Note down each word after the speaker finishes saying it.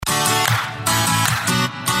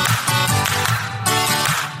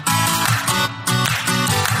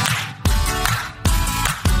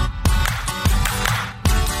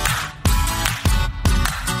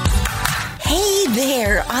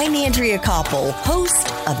Koppel, host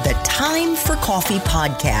of the Time for Coffee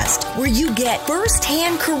podcast, where you get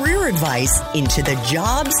firsthand career advice into the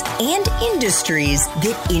jobs and industries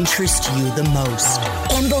that interest you the most.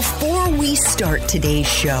 And before we start today's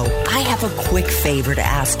show, I have a quick favor to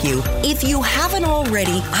ask you. If you haven't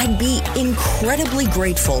already, I'd be incredibly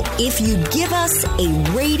grateful if you give us a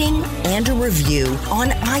rating and a review on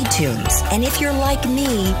iTunes. And if you're like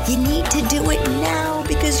me, you need to do it now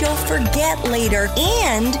because you'll forget later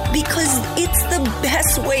and because it's the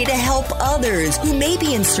best way to help others who may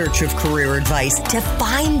be in search of career advice to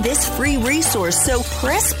find this free resource. So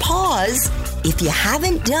press pause if you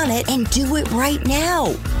haven't done it and do it right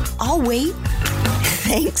now. I'll wait.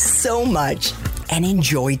 Thanks so much and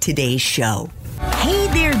enjoy today's show. Hey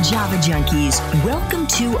there, Java Junkies. Welcome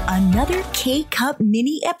to another K-Cup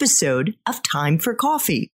mini episode of Time for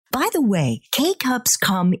Coffee. By the way, K-Cups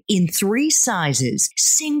come in 3 sizes,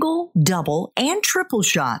 single, double, and triple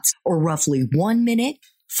shots, or roughly 1 minute,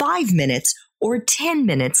 5 minutes, or 10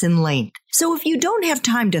 minutes in length. So if you don't have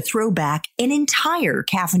time to throw back an entire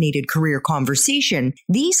caffeinated career conversation,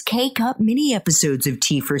 these K-Cup mini episodes of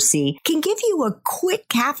T4C can give you a quick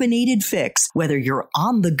caffeinated fix, whether you're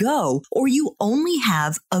on the go or you only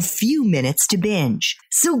have a few minutes to binge.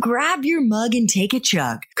 So grab your mug and take a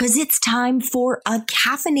chug, because it's time for a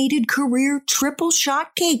caffeinated career triple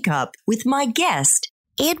shot K-Cup with my guest,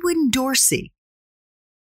 Edwin Dorsey.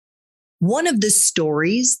 One of the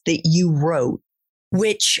stories that you wrote,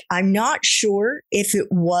 which I'm not sure if it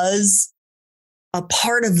was a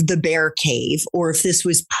part of the Bear Cave or if this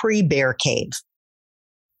was pre-Bear Cave,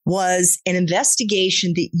 was an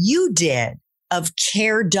investigation that you did of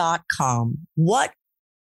Care.com. What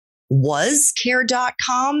was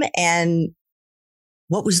Care.com and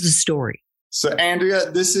what was the story? So,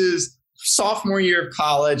 Andrea, this is sophomore year of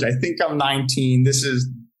college. I think I'm 19. This is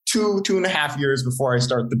two and a half years before I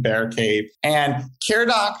start the Bear Cave. And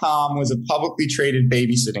Care.com was a publicly traded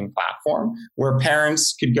babysitting platform where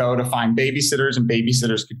parents could go to find babysitters and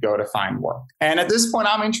babysitters could go to find work. And at this point,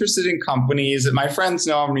 I'm interested in companies that my friends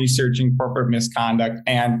know I'm researching corporate misconduct.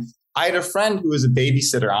 And I had a friend who was a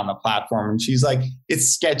babysitter on the platform, and she's like, "It's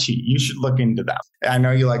sketchy. You should look into that." I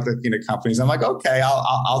know you like looking at companies. I'm like, "Okay,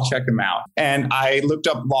 I'll check them out." And I looked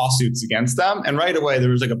up lawsuits against them, and right away there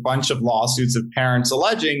was like a bunch of lawsuits of parents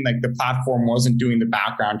alleging like the platform wasn't doing the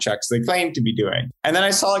background checks they claimed to be doing. And then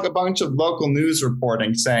I saw like a bunch of local news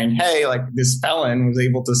reporting saying, "Hey, like this felon was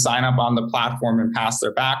able to sign up on the platform and pass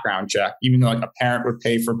their background check, even though like a parent would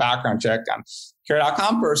pay for background check on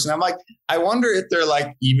Care.com person." I'm like, I wonder if they're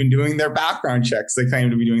like even doing their background checks they claim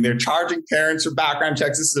to be doing. They're charging parents for background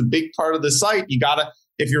checks. This is a big part of the site. You gotta,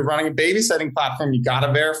 if you're running a babysitting platform, you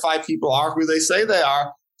gotta verify people are who they say they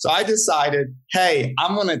are. So I decided, hey,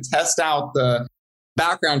 I'm gonna test out the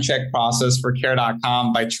background check process for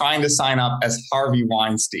Care.com by trying to sign up as Harvey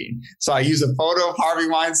Weinstein. So I use a photo of Harvey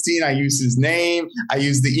Weinstein. I use his name. I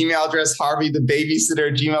use the email address,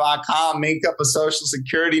 harveythebabysitter@gmail.com, make up a social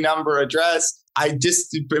security number address. I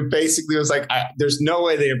just basically was like, there's no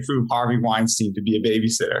way they approve Harvey Weinstein to be a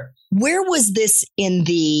babysitter. Where was this in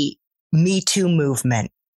the Me Too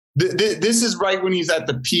movement? This is right when he's at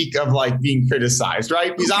the peak of like being criticized,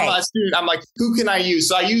 right? Because I'm a student. I'm like, who can I use?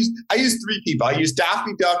 So I used 3 people. I used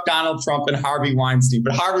Daffy Duck, Donald Trump, and Harvey Weinstein.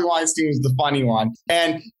 But Harvey Weinstein was the funny one.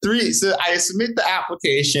 And so I submit the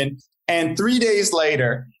application, and 3 days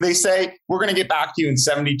later, they say, we're going to get back to you in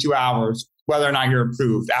 72 hours, whether or not you're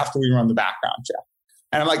approved after we run the background check.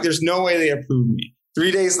 And I'm like, there's no way they approve me.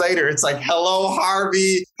 3 days later, it's like, hello,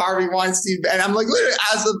 Harvey Weinstein. And I'm like, literally,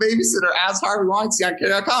 as a babysitter, as Harvey Weinstein on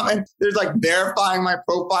Care.com. And they're like verifying my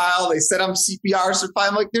profile. They said I'm CPR certified.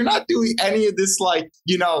 I'm like, they're not doing any of this, like,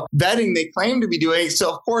 vetting they claim to be doing.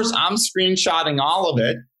 So, of course, I'm screenshotting all of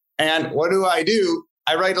it. And what do?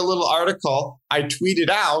 I write a little article. I tweet it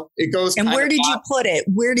out. It goes. And where did you put it?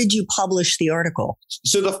 Where did you publish the article?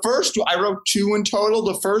 So I wrote 2 in total.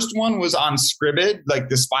 The first one was on Scribd, like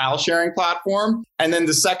this file sharing platform. And then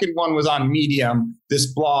the second one was on Medium, this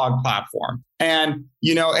blog platform. And, and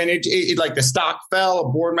it like the stock fell, a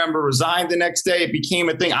board member resigned the next day. It became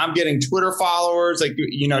a thing. I'm getting Twitter followers. Like,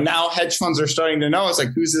 now hedge funds are starting to know. It's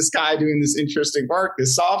like, who's this guy doing this interesting work,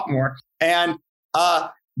 this sophomore? And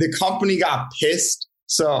the company got pissed.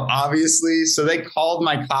 So obviously, they called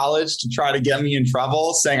my college to try to get me in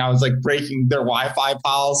trouble, saying I was like breaking their Wi-Fi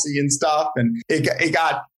policy and stuff. And it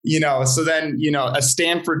got, so then, a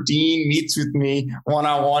Stanford dean meets with me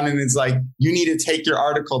one-on-one and is like, you need to take your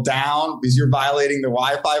article down because you're violating the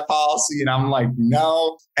Wi-Fi policy. And I'm like,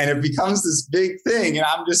 no. And it becomes this big thing. And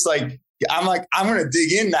I'm just like, I'm going to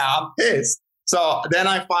dig in now. I'm pissed. So then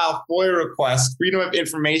I file FOIA requests, Freedom of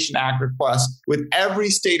Information Act requests with every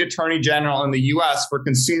state attorney general in the US for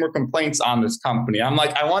consumer complaints on this company. I'm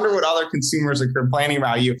like, I wonder what other consumers are complaining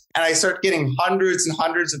about you. And I start getting hundreds and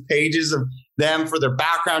hundreds of pages of them for their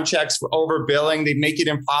background checks, for overbilling. They make it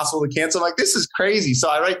impossible to cancel. I'm like, this is crazy. So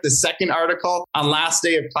I write the second article on last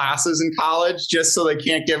day of classes in college just so they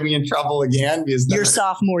can't get me in trouble again. Your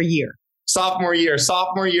sophomore year. Sophomore year,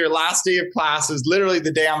 last day of classes, literally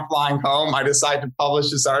the day I'm flying home, I decide to publish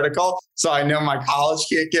this article. So I know my college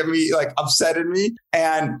can't get me upset at me.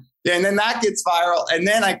 And then that gets viral. And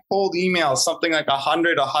then I cold email something like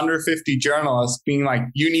 100, 150 journalists being like,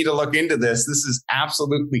 you need to look into this. This is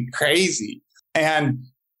absolutely crazy. And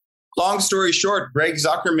long story short, Greg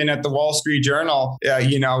Zuckerman at the Wall Street Journal,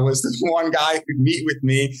 was the one guy who'd meet with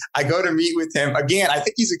me. I go to meet with him. Again, I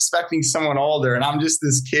think he's expecting someone older. And I'm just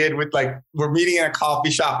this kid with we're meeting in a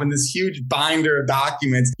coffee shop in this huge binder of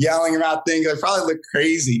documents, yelling about things. I probably look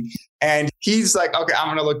crazy. And he's like, okay, I'm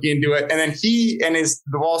going to look into it. And then he and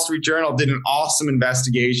the Wall Street Journal did an awesome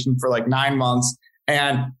investigation for 9 months.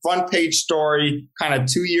 And front page story, kind of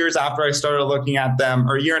 2 years after I started looking at them,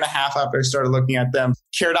 or a year and a half after I started looking at them,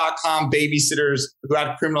 Care.com babysitters who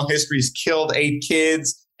had criminal histories killed 8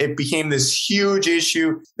 kids. It became this huge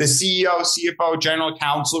issue. The CEO, CFO, general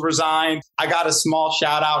counsel resigned. I got a small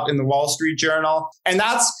shout out in the Wall Street Journal. And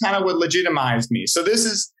that's kind of what legitimized me. So this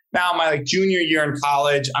is now my junior year in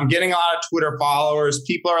college. I'm getting a lot of Twitter followers.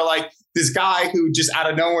 People are like, this guy who just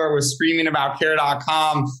out of nowhere was screaming about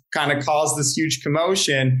Care.com kind of caused this huge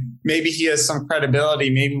commotion. Maybe he has some credibility.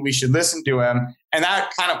 Maybe we should listen to him. And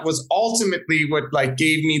that kind of was ultimately what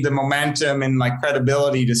gave me the momentum and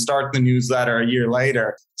credibility to start the newsletter a year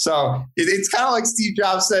later. So it's kind of like Steve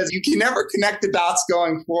Jobs says, you can never connect the dots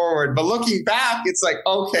going forward. But looking back, it's like,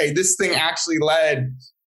 okay, this thing actually led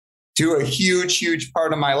to a huge, huge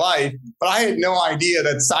part of my life. But I had no idea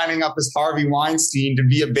that signing up as Harvey Weinstein to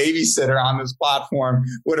be a babysitter on this platform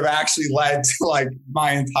would have actually led to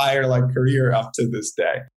my entire career up to this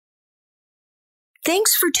day.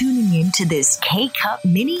 Thanks for tuning in to this K-Cup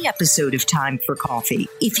mini episode of Time for Coffee.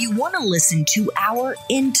 If you want to listen to our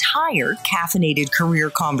entire caffeinated career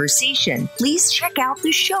conversation, please check out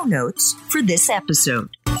the show notes for this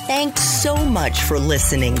episode. Thanks so much for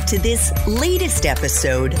listening to this latest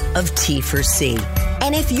episode of T4C.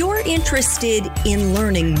 And if you're interested in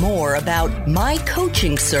learning more about my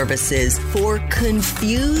coaching services for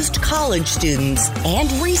confused college students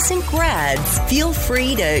and recent grads, feel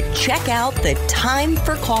free to check out the Time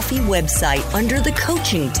for Coffee website under the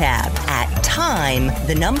coaching tab at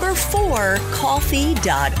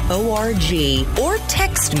time4coffee.org or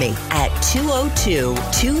text me at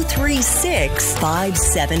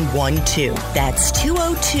 202-236-5712. That's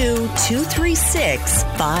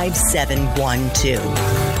 202-236-5712.